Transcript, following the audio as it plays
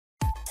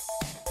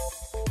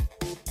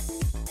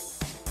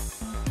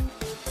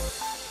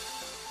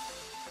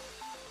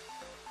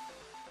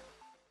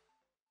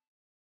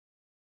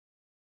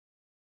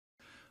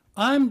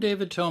I'm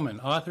David Toman,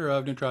 author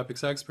of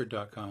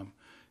nootropicsexpert.com,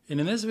 and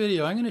in this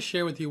video I'm going to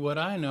share with you what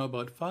I know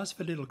about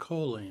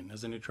phosphatidylcholine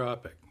as a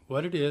nootropic,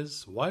 what it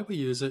is, why we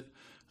use it,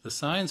 the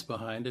science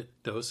behind it,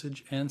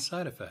 dosage, and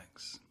side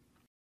effects.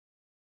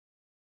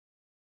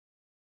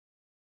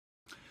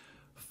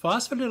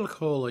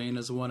 Phosphatidylcholine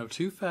is one of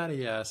two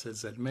fatty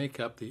acids that make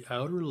up the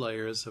outer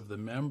layers of the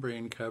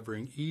membrane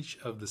covering each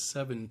of the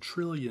 7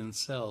 trillion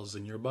cells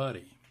in your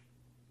body.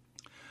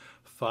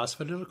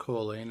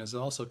 Phosphatidylcholine is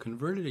also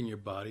converted in your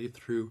body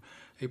through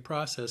a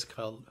process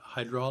called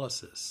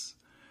hydrolysis,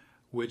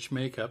 which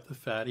make up the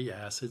fatty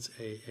acids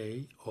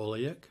AA,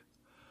 oleic,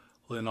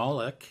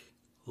 linoleic,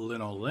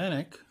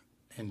 linolenic,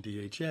 and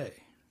DHA.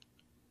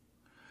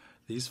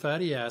 These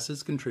fatty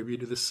acids contribute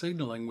to the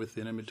signaling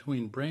within and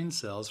between brain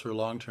cells for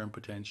long-term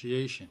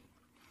potentiation.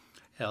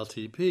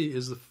 LTP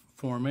is the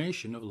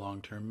formation of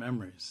long-term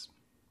memories.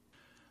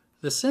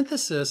 The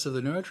synthesis of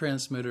the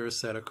neurotransmitter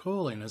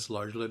acetylcholine is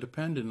largely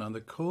dependent on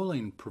the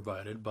choline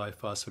provided by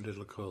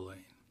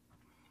phosphatidylcholine.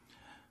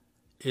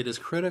 It is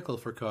critical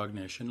for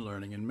cognition,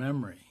 learning, and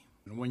memory.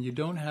 And when you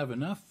don't have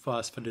enough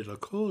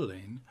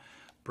phosphatidylcholine,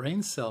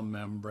 brain cell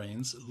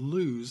membranes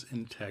lose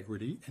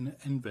integrity and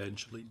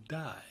eventually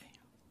die.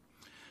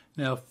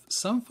 Now,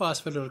 some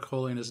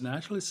phosphatidylcholine is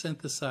naturally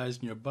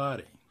synthesized in your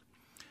body.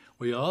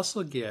 We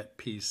also get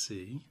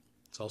PC,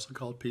 it's also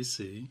called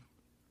PC,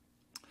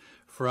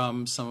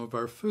 from some of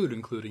our food,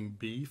 including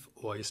beef,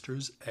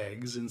 oysters,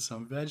 eggs, and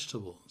some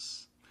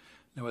vegetables.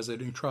 Now, as a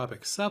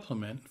nootropic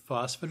supplement,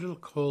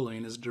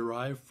 phosphatidylcholine is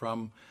derived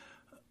from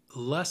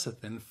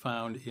lecithin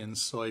found in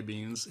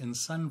soybeans and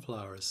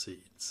sunflower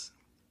seeds.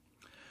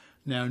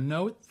 Now,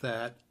 note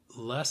that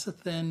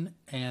lecithin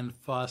and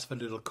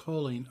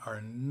phosphatidylcholine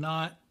are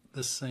not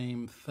the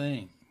same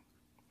thing.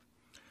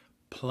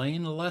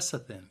 Plain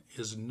lecithin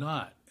is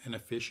not an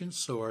efficient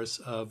source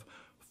of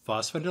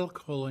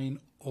phosphatidylcholine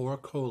or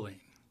choline.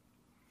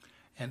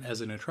 And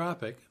as a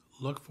nootropic,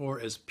 look for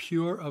as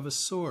pure of a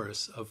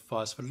source of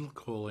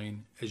phosphatidylcholine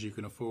as you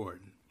can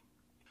afford.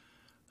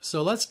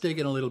 So let's dig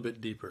in a little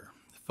bit deeper.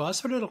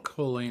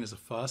 Phosphatidylcholine is a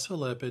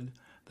phospholipid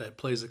that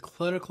plays a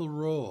critical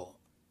role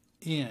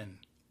in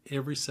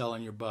every cell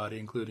in your body,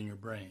 including your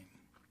brain.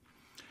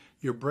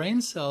 Your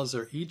brain cells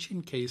are each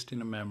encased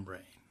in a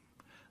membrane.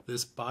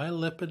 This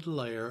bilipid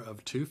layer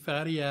of two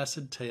fatty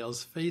acid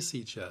tails face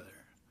each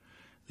other.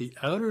 The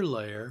outer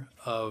layer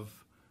of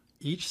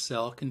each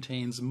cell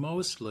contains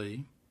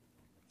mostly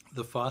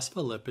the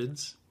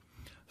phospholipids,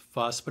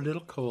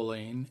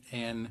 phosphatidylcholine,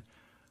 and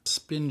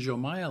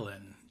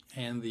sphingomyelin,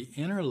 and the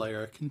inner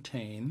layer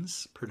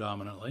contains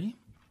predominantly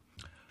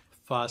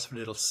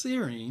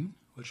phosphatidylserine,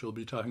 which we'll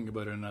be talking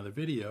about in another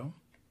video,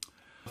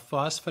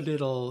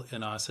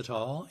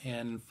 phosphatidylinositol,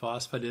 and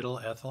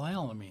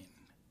phosphatidylethylamine.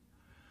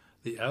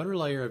 The outer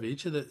layer of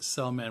each of the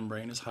cell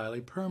membrane is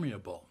highly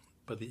permeable,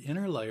 but the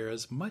inner layer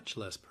is much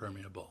less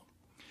permeable.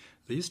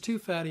 These two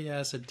fatty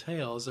acid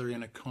tails are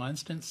in a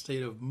constant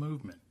state of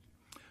movement,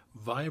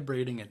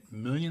 vibrating at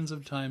millions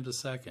of times a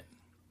second.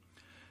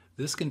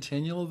 This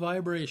continual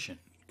vibration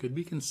could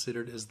be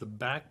considered as the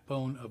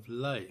backbone of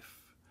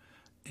life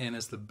and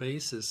as the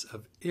basis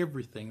of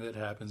everything that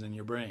happens in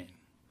your brain.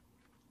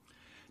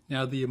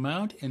 Now, the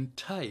amount and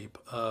type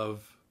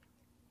of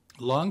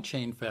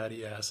long-chain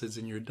fatty acids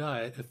in your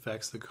diet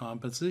affects the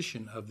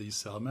composition of these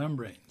cell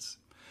membranes.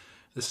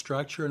 The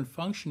structure and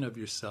function of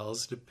your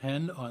cells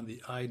depend on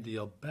the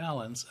ideal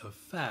balance of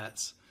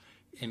fats,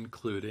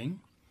 including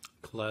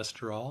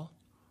cholesterol,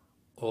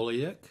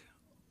 oleic,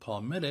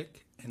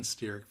 palmitic, and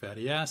stearic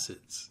fatty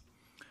acids,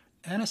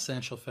 and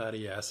essential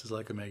fatty acids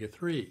like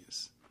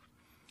omega-3s.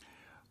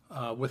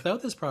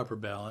 Without this proper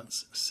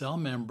balance, cell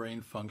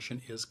membrane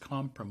function is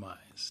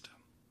compromised.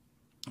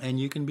 And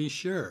you can be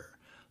sure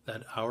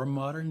that our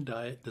modern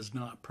diet does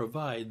not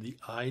provide the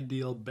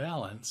ideal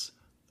balance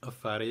of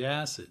fatty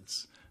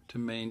acids to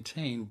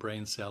maintain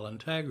brain cell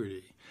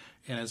integrity,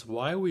 and is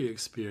why we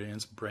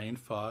experience brain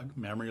fog,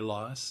 memory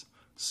loss,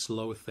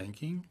 slow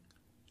thinking,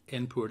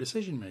 and poor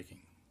decision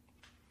making.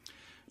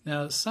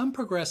 Now, some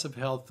progressive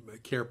health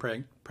care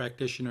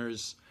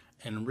practitioners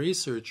and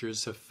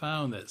researchers have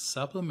found that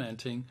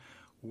supplementing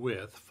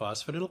with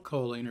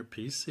phosphatidylcholine or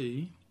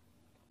PC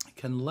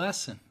can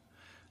lessen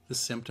the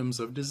symptoms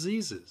of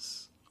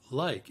diseases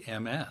like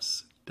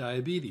MS,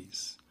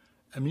 diabetes,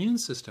 immune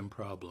system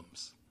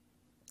problems,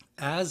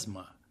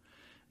 asthma,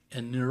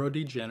 and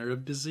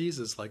neurodegenerative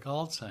diseases like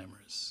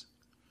Alzheimer's.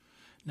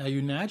 Now,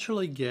 you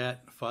naturally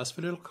get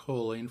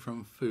phosphatidylcholine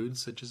from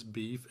foods such as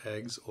beef,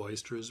 eggs,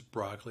 oysters,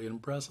 broccoli,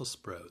 and Brussels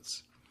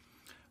sprouts.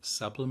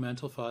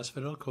 Supplemental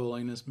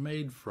phosphatidylcholine is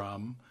made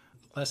from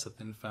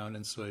lecithin found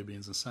in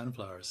soybeans and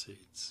sunflower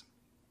seeds.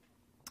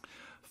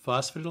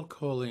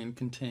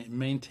 Phosphatidylcholine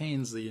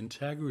maintains the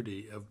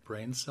integrity of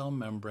brain cell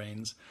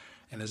membranes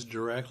and is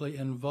directly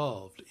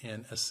involved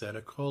in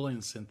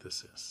acetylcholine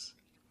synthesis.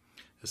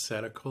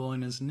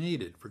 Acetylcholine is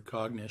needed for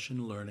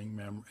cognition,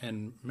 learning,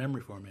 and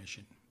memory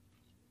formation.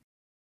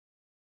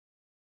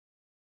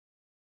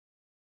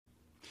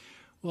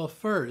 Well,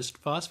 first,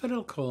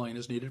 phosphatidylcholine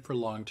is needed for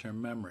long-term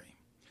memory.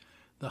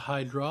 The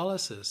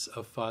hydrolysis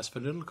of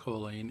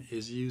phosphatidylcholine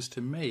is used to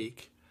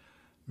make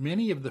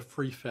many of the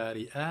free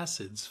fatty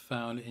acids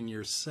found in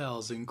your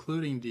cells,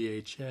 including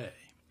DHA.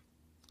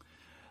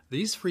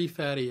 These free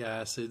fatty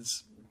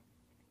acids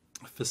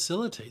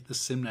facilitate the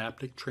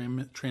synaptic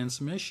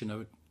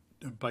transmission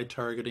by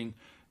targeting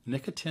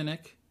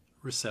nicotinic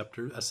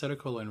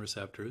acetylcholine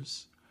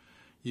receptors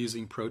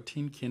using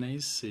protein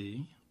kinase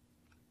C,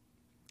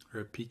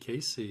 or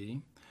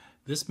PKC.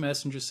 This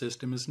messenger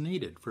system is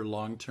needed for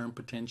long-term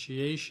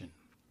potentiation.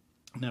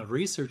 Now,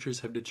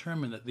 researchers have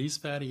determined that these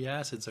fatty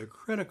acids are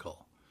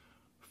critical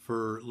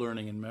for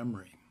learning and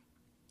memory.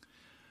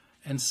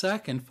 And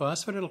second,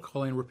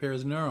 phosphatidylcholine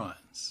repairs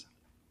neurons.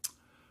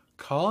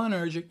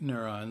 Cholinergic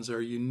neurons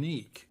are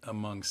unique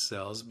among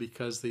cells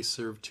because they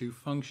serve two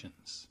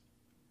functions.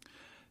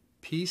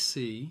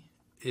 PC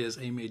is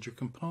a major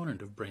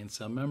component of brain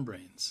cell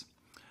membranes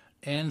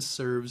and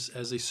serves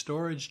as a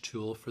storage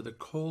tool for the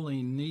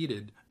choline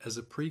needed as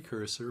a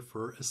precursor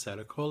for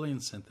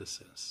acetylcholine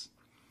synthesis.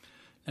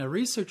 Now,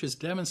 researchers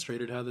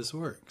demonstrated how this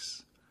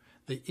works.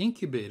 They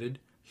incubated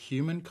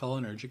human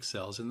cholinergic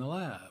cells in the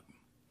lab,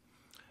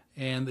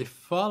 and they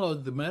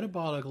followed the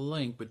metabolic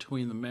link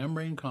between the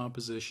membrane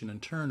composition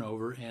and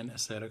turnover and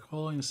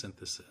acetylcholine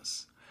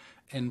synthesis,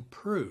 and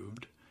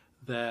proved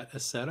that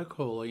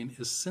acetylcholine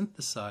is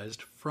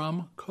synthesized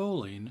from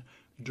choline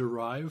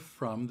derived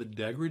from the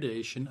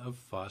degradation of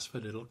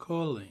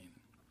phosphatidylcholine.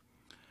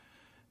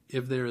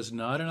 If there is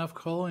not enough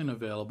choline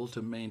available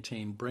to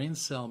maintain brain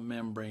cell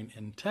membrane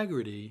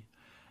integrity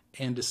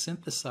and to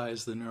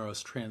synthesize the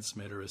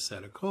neurotransmitter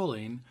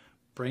acetylcholine,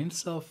 brain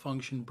cell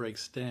function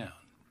breaks down.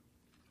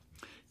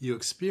 You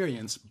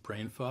experience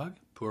brain fog,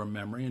 poor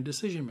memory, and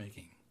decision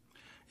making,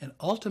 and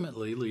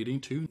ultimately leading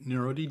to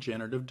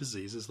neurodegenerative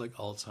diseases like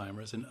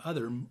Alzheimer's and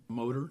other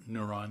motor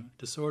neuron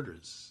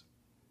disorders.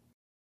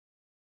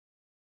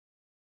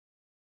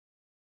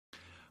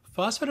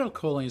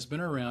 Phosphatidylcholine has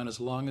been around as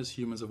long as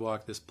humans have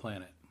walked this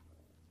planet.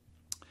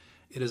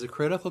 It is a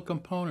critical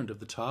component of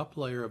the top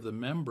layer of the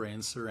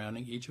membrane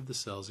surrounding each of the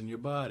cells in your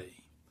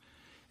body.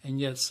 And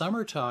yet some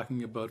are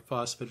talking about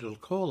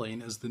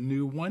phosphatidylcholine as the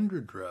new wonder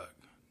drug.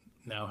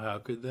 Now, how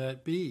could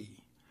that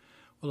be?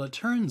 Well, it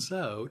turns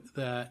out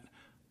that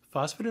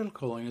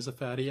phosphatidylcholine is a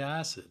fatty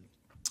acid,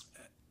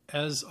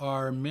 as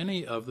are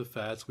many of the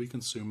fats we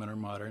consume in our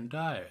modern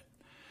diet.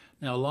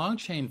 Now,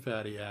 long-chain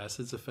fatty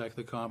acids affect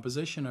the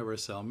composition of our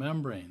cell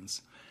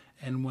membranes,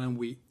 and when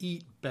we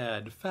eat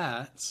bad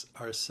fats,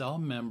 our cell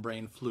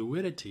membrane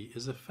fluidity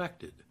is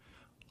affected.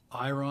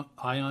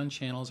 Ion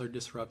channels are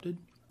disrupted,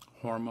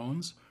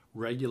 hormones,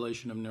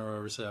 regulation of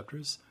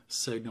neuroreceptors,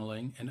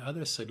 signaling, and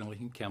other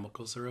signaling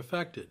chemicals are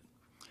affected.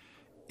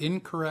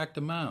 Incorrect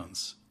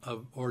amounts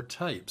of or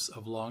types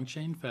of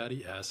long-chain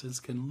fatty acids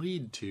can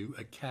lead to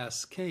a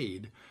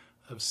cascade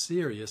of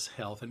serious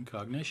health and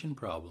cognition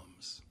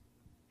problems.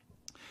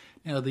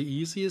 Now, the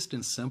easiest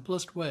and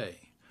simplest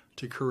way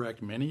to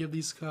correct many of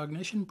these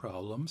cognition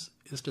problems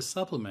is to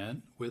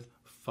supplement with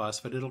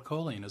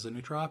phosphatidylcholine as a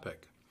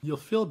nootropic. You'll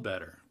feel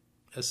better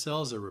as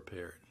cells are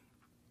repaired.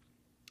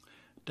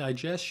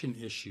 Digestion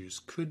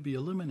issues could be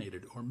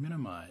eliminated or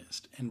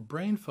minimized, and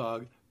brain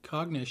fog,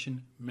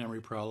 cognition,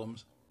 memory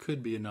problems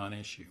could be a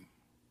non-issue.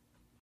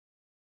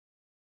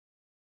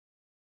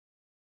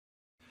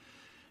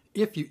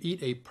 If you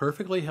eat a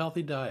perfectly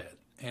healthy diet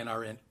and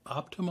are in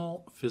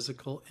optimal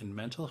physical and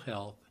mental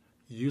health,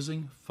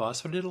 using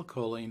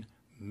phosphatidylcholine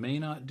may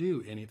not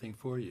do anything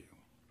for you.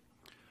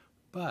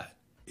 But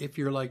if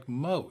you're like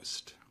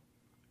most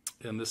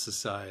in this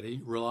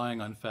society,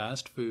 relying on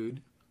fast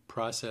food,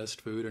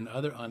 processed food, and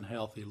other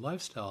unhealthy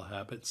lifestyle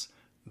habits,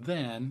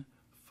 then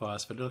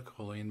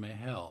phosphatidylcholine may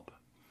help.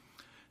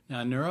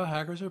 Now,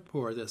 neurohackers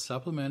report that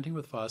supplementing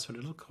with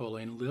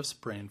phosphatidylcholine lifts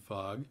brain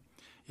fog,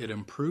 it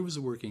improves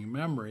working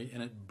memory,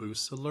 and it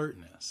boosts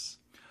alertness.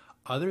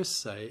 Others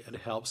say it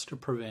helps to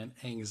prevent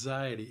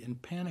anxiety and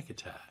panic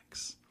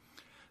attacks.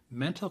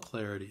 Mental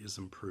clarity is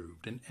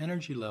improved and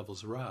energy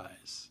levels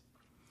rise.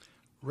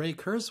 Ray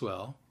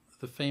Kurzweil,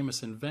 the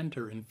famous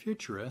inventor and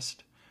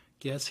futurist,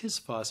 gets his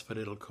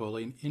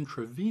phosphatidylcholine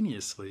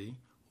intravenously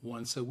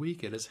once a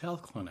week at his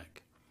health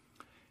clinic.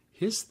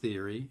 His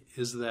theory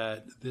is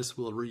that this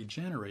will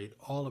regenerate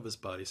all of his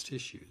body's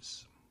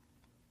tissues.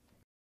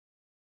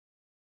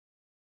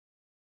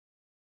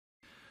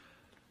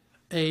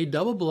 A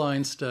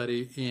double-blind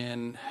study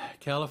in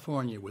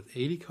California with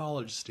 80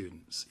 college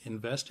students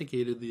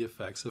investigated the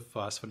effects of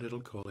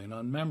phosphatidylcholine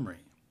on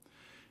memory.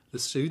 The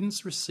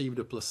students received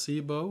a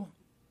placebo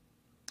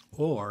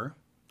or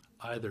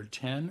either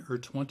 10 or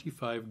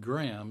 25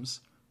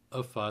 grams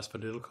of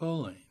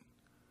phosphatidylcholine.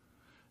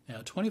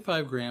 Now,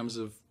 25 grams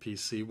of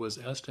PC was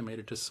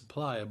estimated to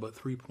supply about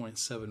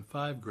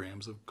 3.75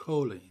 grams of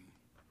choline.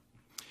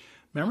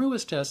 Memory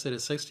was tested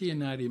at 60 and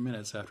 90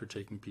 minutes after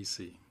taking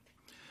PC.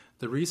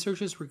 The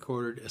researchers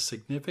recorded a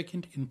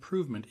significant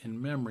improvement in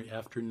memory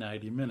after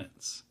 90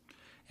 minutes,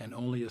 and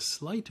only a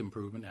slight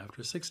improvement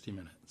after 60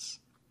 minutes.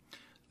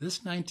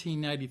 This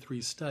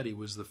 1993 study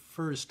was the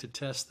first to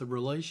test the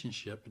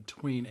relationship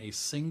between a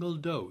single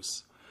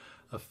dose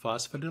of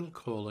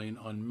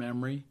phosphatidylcholine on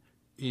memory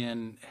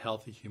in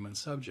healthy human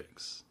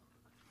subjects.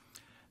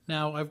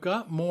 Now, I've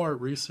got more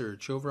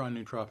research over on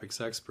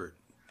Nootropics Expert.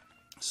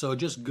 So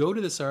just go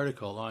to this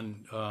article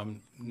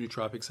on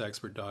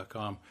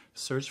nootropicsexpert.com,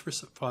 search for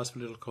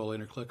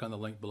phosphatidylcholine, or click on the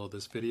link below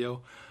this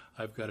video.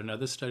 I've got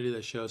another study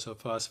that shows how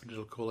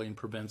phosphatidylcholine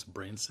prevents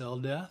brain cell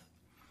death.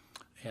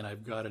 And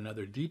I've got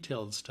another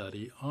detailed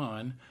study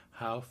on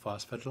how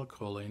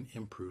phosphatidylcholine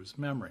improves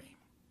memory.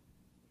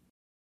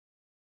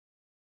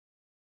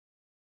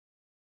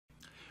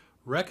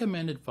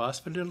 Recommended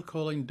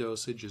phosphatidylcholine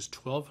dosage is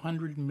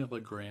 1,200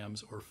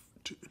 milligrams or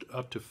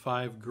up to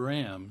 5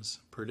 grams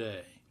per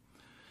day.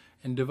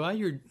 And divide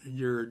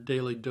your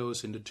daily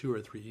dose into 2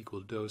 or 3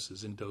 equal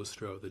doses and dose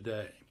throughout the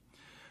day.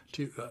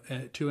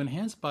 To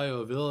enhance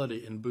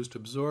bioavailability and boost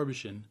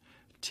absorption,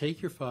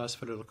 take your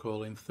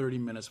phosphatidylcholine 30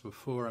 minutes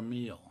before a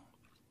meal.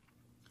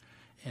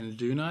 And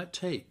do not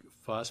take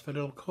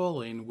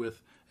phosphatidylcholine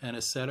with an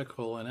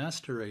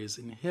acetylcholinesterase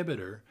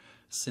inhibitor,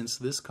 since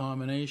this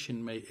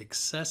combination may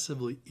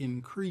excessively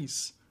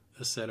increase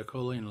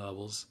acetylcholine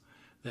levels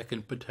that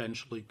can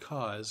potentially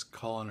cause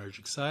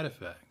cholinergic side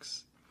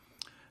effects.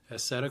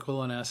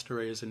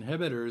 Acetylcholinesterase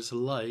inhibitors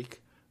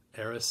like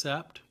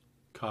Aricept,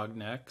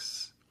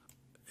 Cognex,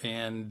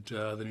 and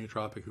the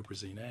nootropic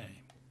huperzine A.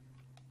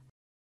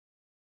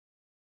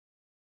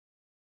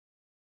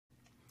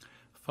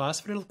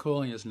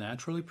 Phosphatidylcholine is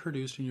naturally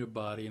produced in your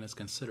body and is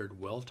considered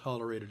well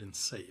tolerated and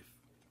safe.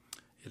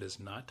 It is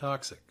not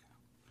toxic.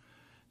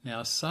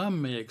 Now,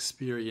 some may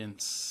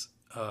experience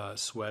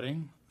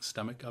sweating,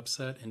 stomach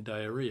upset, and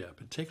diarrhea,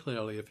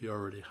 particularly if you're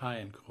already high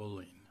in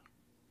choline.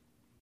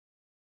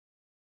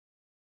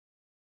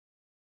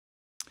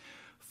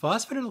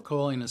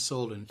 Phosphatidylcholine is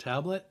sold in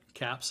tablet,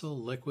 capsule,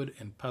 liquid,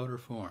 and powder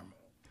form.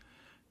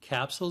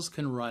 Capsules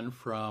can run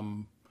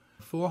from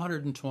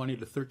 420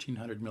 to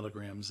 1,300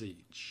 milligrams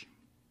each.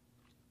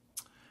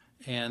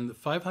 And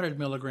 500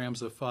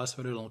 milligrams of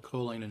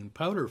phosphatidylcholine in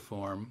powder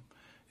form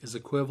is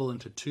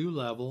equivalent to 2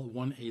 level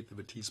 1/8 of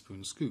a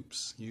teaspoon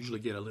scoops. You usually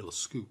get a little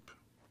scoop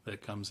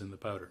that comes in the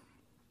powder.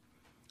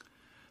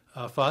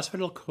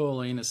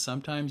 Phosphatidylcholine is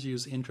sometimes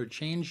used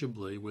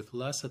interchangeably with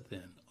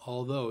lecithin,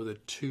 although the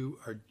two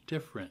are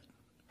different.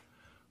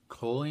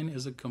 Choline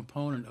is a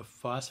component of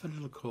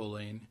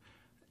phosphatidylcholine,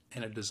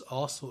 and it is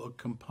also a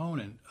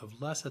component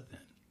of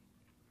lecithin.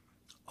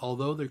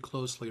 Although they're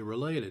closely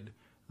related,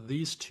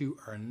 these two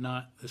are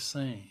not the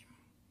same.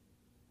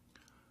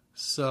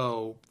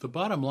 So the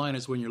bottom line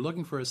is, when you're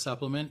looking for a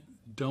supplement,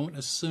 don't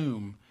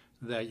assume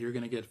that you're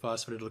going to get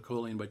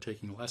phosphatidylcholine by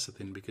taking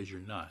lecithin, because you're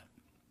not.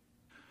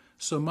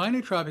 So my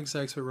Nootropics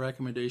Expert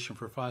recommendation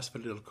for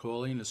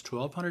phosphatidylcholine is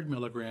 1,200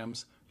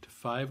 milligrams to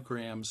 5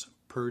 grams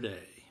per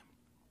day.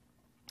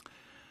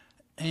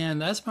 And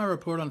that's my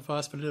report on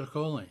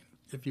phosphatidylcholine.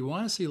 If you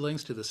want to see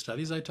links to the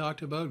studies I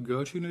talked about,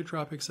 go to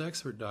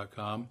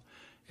nootropicsexpert.com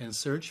and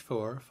search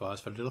for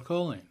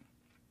phosphatidylcholine,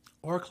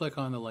 or click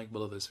on the link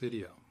below this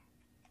video.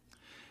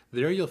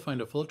 There you'll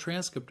find a full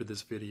transcript of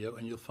this video,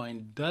 and you'll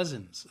find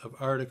dozens of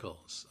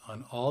articles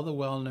on all the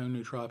well-known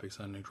nootropics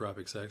on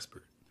Nootropics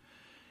Expert.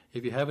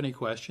 If you have any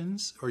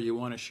questions, or you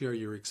want to share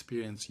your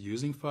experience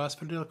using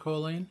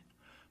phosphatidylcholine,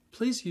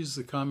 please use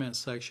the comment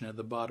section at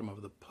the bottom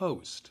of the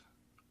post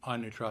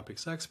on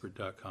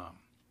nootropicsexpert.com.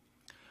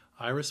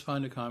 I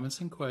respond to comments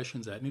and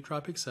questions at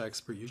Nootropics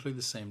Expert usually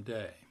the same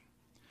day.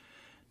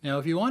 Now,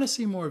 if you want to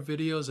see more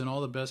videos on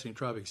all the best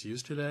nootropics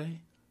used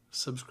today,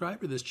 subscribe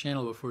to this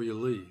channel before you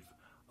leave.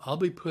 I'll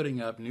be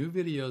putting up new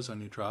videos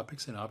on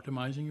nootropics and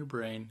optimizing your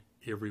brain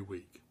every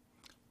week.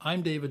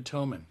 I'm David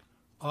Toman,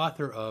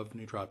 author of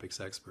Nootropics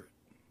Expert.